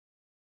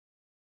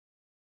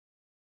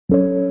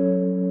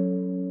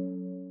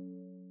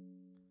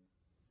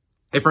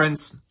Hey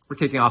friends, we're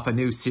kicking off a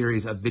new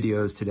series of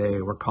videos today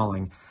we're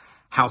calling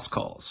House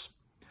Calls.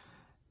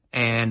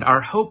 And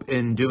our hope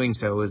in doing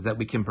so is that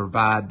we can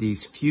provide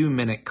these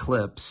few-minute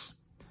clips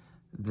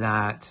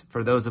that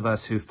for those of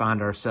us who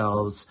find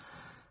ourselves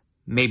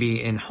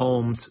maybe in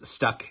homes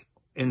stuck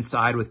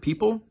inside with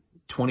people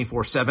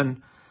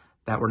 24/7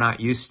 that we're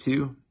not used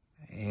to,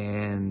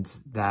 and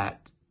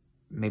that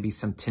maybe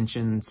some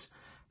tensions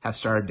have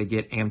started to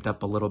get amped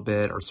up a little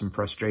bit or some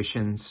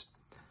frustrations.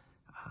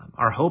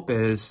 Our hope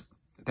is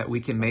that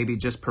we can maybe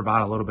just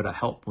provide a little bit of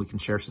help. We can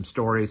share some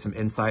stories, some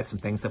insights, some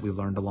things that we've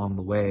learned along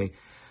the way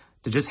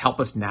to just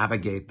help us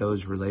navigate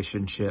those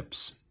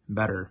relationships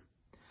better.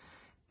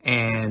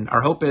 And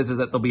our hope is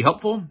that they'll be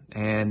helpful,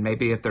 and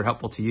maybe if they're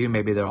helpful to you,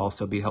 maybe they'll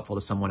also be helpful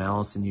to someone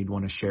else and you'd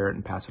want to share it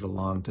and pass it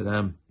along to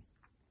them.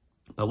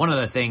 But one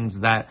of the things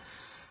that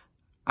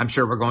I'm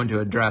sure we're going to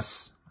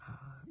address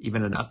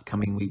even in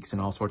upcoming weeks in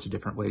all sorts of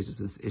different ways is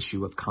this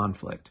issue of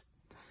conflict.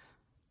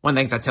 One of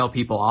the things I tell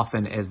people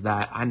often is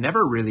that I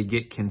never really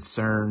get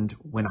concerned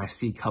when I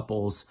see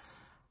couples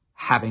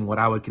having what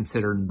I would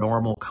consider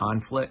normal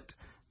conflict,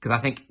 because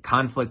I think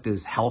conflict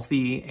is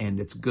healthy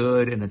and it's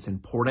good and it's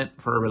important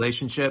for a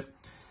relationship.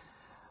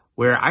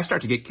 Where I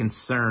start to get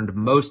concerned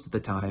most of the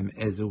time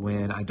is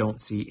when I don't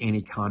see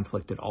any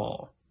conflict at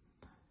all.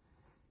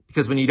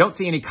 Because when you don't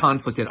see any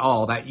conflict at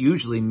all, that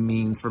usually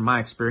means, from my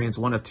experience,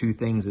 one of two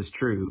things is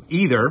true.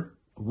 Either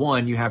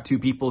one, you have two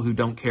people who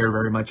don't care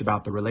very much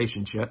about the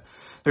relationship.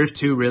 There's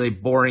two really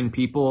boring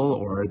people,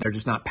 or they're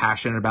just not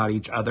passionate about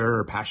each other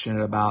or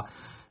passionate about,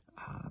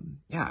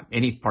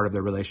 any part of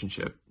the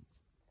relationship.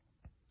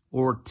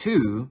 Or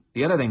two,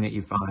 the other thing that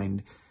you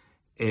find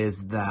is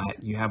that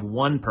you have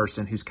one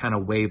person who's kind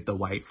of waved the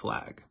white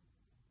flag.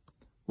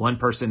 One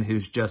person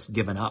who's just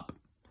given up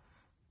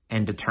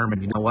and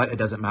determined, you know what, it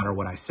doesn't matter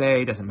what I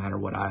say, it doesn't matter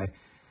what I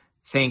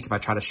think. If I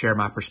try to share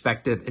my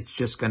perspective, it's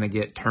just going to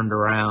get turned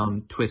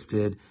around,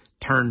 twisted,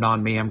 turned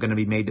on me. I'm going to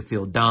be made to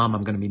feel dumb.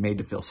 I'm going to be made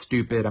to feel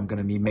stupid. I'm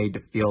going to be made to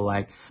feel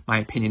like my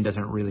opinion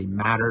doesn't really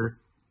matter.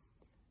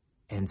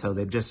 And so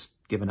they've just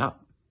given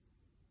up.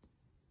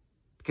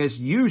 Because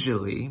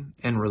usually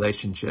in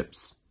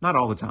relationships, not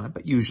all the time,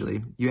 but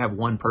usually you have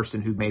one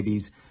person who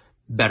maybe's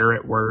better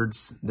at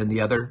words than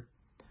the other.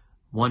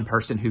 One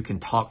person who can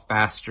talk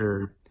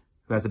faster,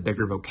 who has a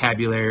bigger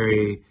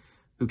vocabulary,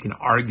 who can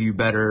argue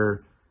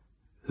better,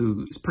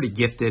 who is pretty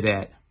gifted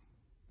at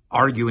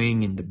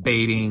arguing and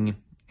debating,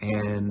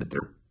 and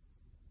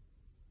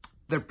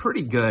they're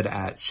pretty good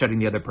at shutting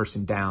the other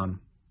person down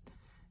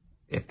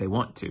if they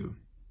want to.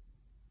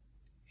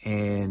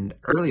 And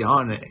early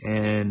on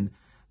in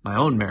my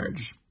own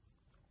marriage,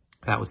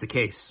 that was the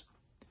case,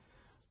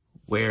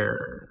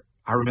 where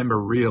I remember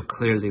real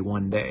clearly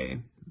one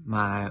day,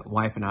 my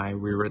wife and I,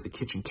 we were at the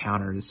kitchen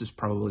counter. This is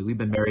probably, we've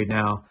been married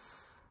now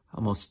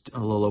almost a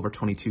little over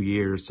 22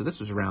 years. So this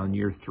was around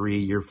year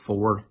 3, year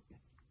 4.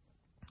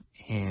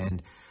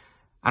 And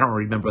I don't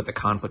remember what the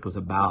conflict was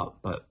about,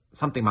 but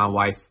something my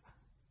wife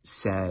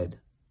said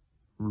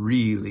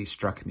really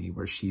struck me,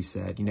 where she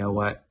said, you know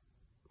what,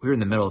 we were in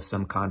the middle of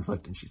some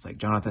conflict, and she's like,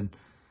 Jonathan,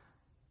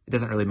 it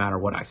doesn't really matter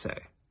what I say.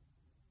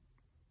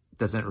 It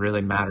doesn't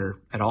really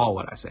matter at all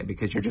what I say,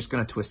 because you're just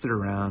going to twist it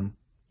around.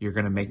 You're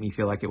going to make me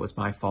feel like it was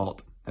my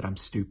fault, that I'm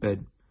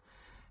stupid,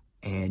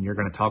 and you're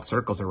going to talk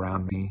circles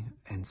around me.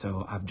 And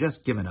so I've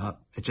just given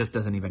up. It just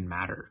doesn't even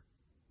matter.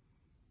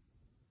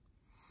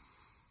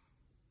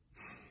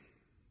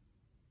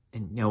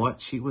 And you know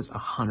what? She was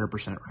 100%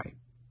 right.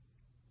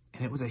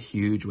 And it was a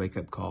huge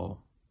wake-up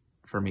call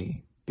for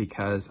me,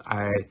 because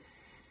I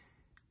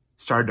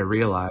started to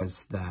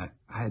realize that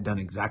I had done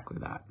exactly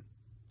that.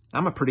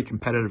 I'm a pretty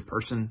competitive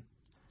person,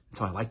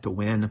 so I like to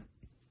win.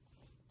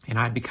 And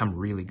I'd become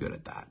really good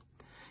at that.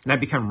 And I'd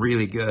become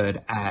really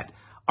good at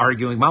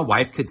arguing. My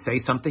wife could say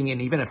something,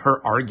 and even if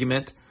her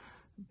argument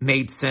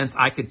made sense,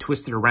 I could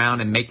twist it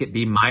around and make it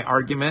be my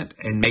argument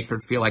and make her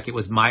feel like it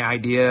was my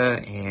idea.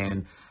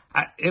 And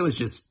it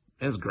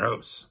was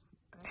gross.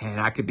 And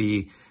I could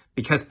be,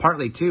 because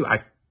partly too,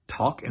 I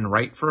talk and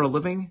write for a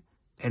living.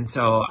 And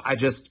so I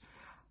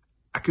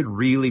could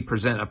really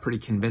present a pretty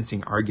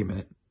convincing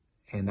argument,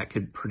 and that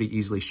could pretty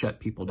easily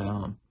shut people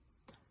down.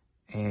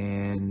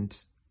 And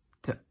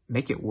to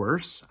make it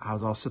worse, I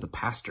was also the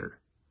pastor.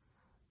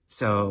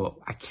 So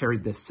I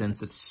carried this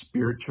sense of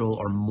spiritual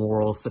or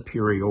moral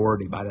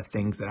superiority by the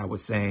things that I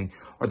was saying,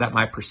 or that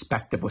my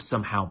perspective was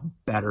somehow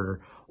better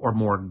or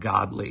more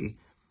godly.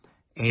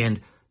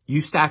 And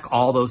you stack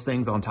all those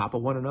things on top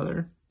of one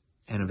another,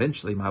 and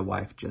eventually my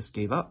wife just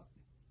gave up.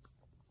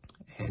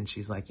 And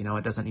she's like, you know,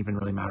 it doesn't even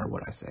really matter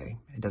what I say.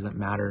 It doesn't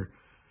matter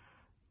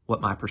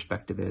what my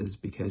perspective is,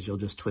 because you'll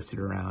just twist it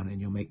around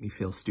and you'll make me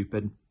feel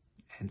stupid.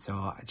 And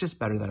so it's just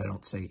better that I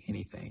don't say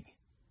anything.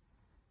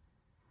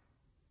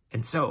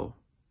 And so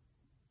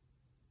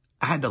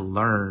I had to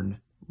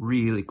learn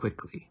really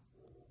quickly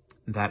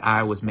that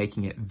I was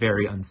making it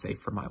very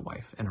unsafe for my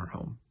wife in our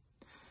home.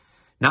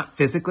 Not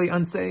physically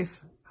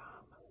unsafe,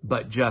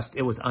 but just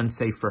it was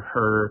unsafe for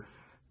her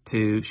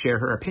to share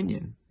her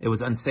opinion. It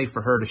was unsafe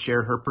for her to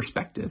share her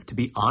perspective, to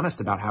be honest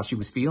about how she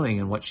was feeling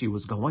and what she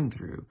was going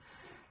through.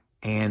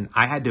 And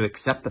I had to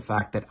accept the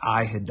fact that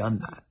I had done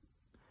that.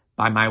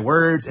 By my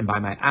words and by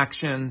my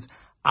actions,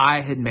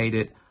 I had made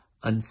it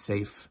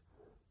unsafe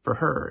for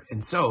her.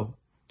 And so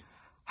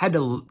I had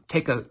to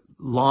take a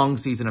long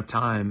season of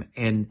time,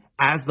 and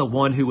as the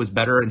one who was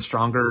better and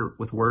stronger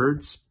with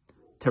words,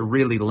 to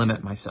really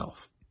limit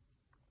myself,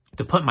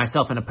 to put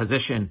myself in a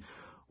position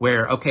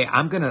where, okay,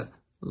 I'm going to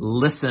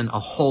listen a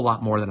whole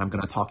lot more than I'm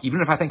going to talk.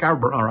 Even if I think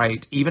I'm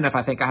right, even if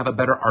I think I have a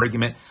better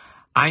argument,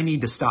 I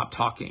need to stop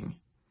talking.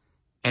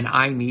 And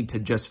I need to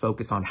just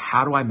focus on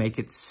how do I make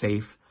it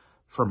safe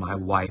for my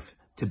wife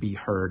to be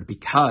heard,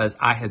 because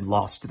I had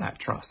lost that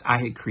trust. I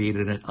had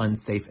created an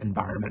unsafe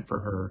environment for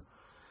her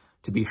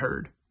to be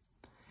heard.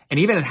 And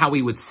even in how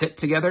we would sit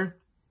together,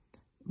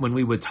 when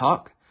we would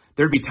talk,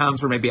 there'd be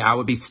times where maybe I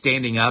would be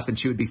standing up and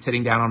she would be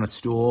sitting down on a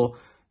stool.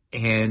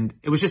 And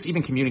it was just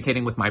even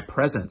communicating with my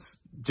presence,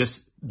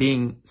 just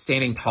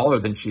standing taller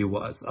than she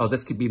was. Oh,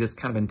 this could be this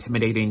kind of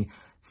intimidating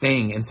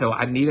thing. And so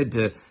I needed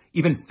to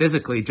even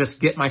physically just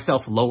get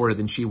myself lower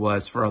than she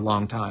was for a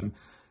long time.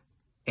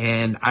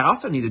 And I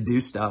also needed to do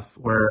stuff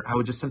where I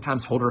would just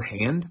sometimes hold her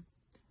hand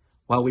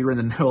while we were in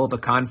the middle of a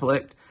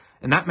conflict.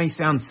 And that may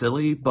sound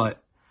silly,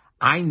 but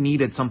I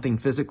needed something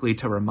physically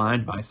to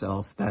remind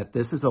myself that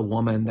this is a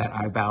woman that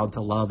I vowed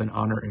to love and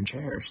honor and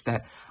cherish,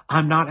 that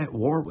I'm not at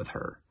war with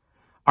her.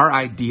 Our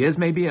ideas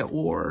may be at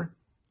war,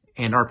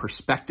 and our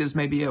perspectives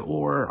may be at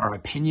war, our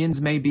opinions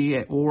may be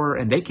at war,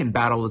 and they can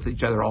battle with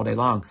each other all day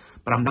long,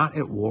 but I'm not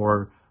at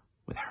war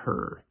with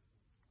her.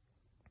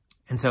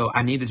 And so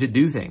I needed to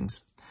do things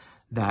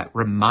that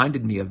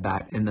reminded me of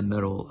that in the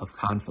middle of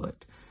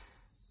conflict.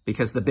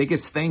 Because the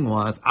biggest thing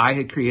was I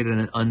had created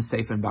an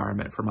unsafe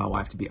environment for my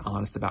wife to be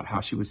honest about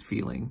how she was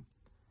feeling,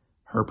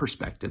 her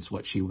perspectives,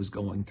 what she was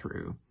going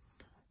through,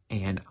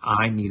 and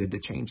I needed to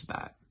change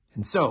that.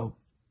 And so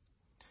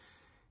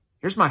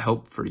here's my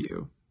hope for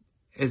you,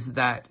 is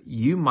that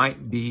you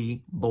might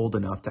be bold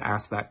enough to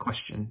ask that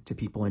question to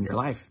people in your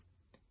life,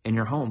 in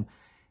your home.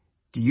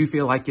 Do you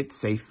feel like it's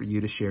safe for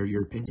you to share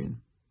your opinion?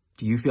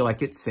 Do you feel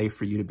like it's safe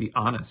for you to be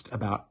honest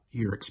about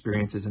your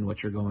experiences and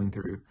what you're going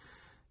through?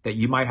 That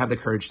you might have the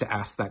courage to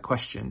ask that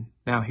question.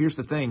 Now, here's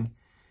the thing.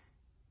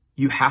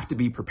 You have to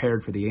be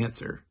prepared for the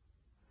answer.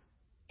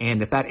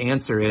 And if that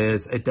answer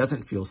is, it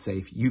doesn't feel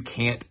safe, you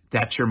can't,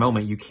 that's your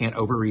moment. You can't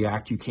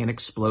overreact. You can't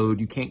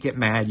explode. You can't get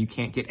mad. You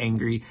can't get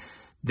angry.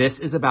 This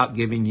is about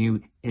giving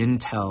you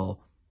intel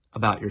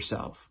about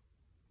yourself.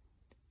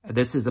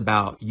 This is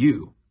about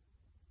you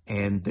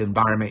and the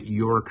environment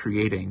you're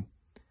creating.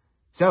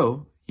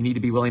 So you need to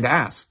be willing to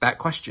ask that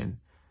question.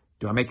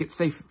 Do I make it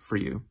safe for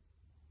you?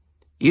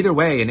 Either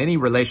way, in any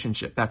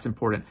relationship, that's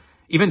important.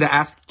 Even to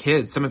ask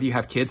kids, some of you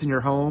have kids in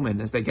your home,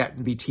 and as they get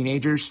to be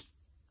teenagers,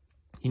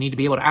 you need to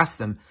be able to ask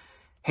them,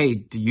 hey,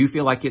 do you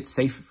feel like it's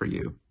safe for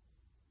you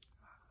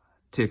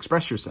to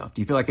express yourself?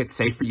 Do you feel like it's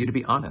safe for you to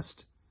be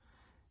honest?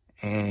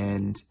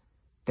 And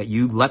that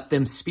you let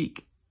them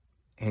speak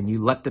and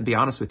you let them be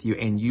honest with you,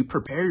 and you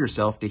prepare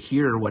yourself to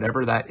hear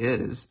whatever that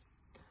is.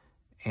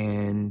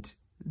 And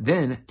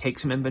then take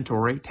some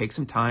inventory, take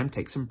some time,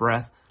 take some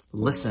breath,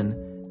 listen,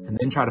 and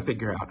then try to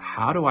figure out,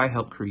 how do I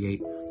help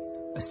create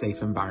a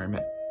safe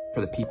environment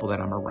for the people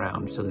that I'm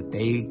around so that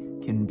they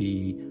can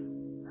be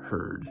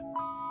heard?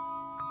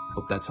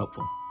 Hope that's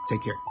helpful.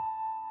 Take care.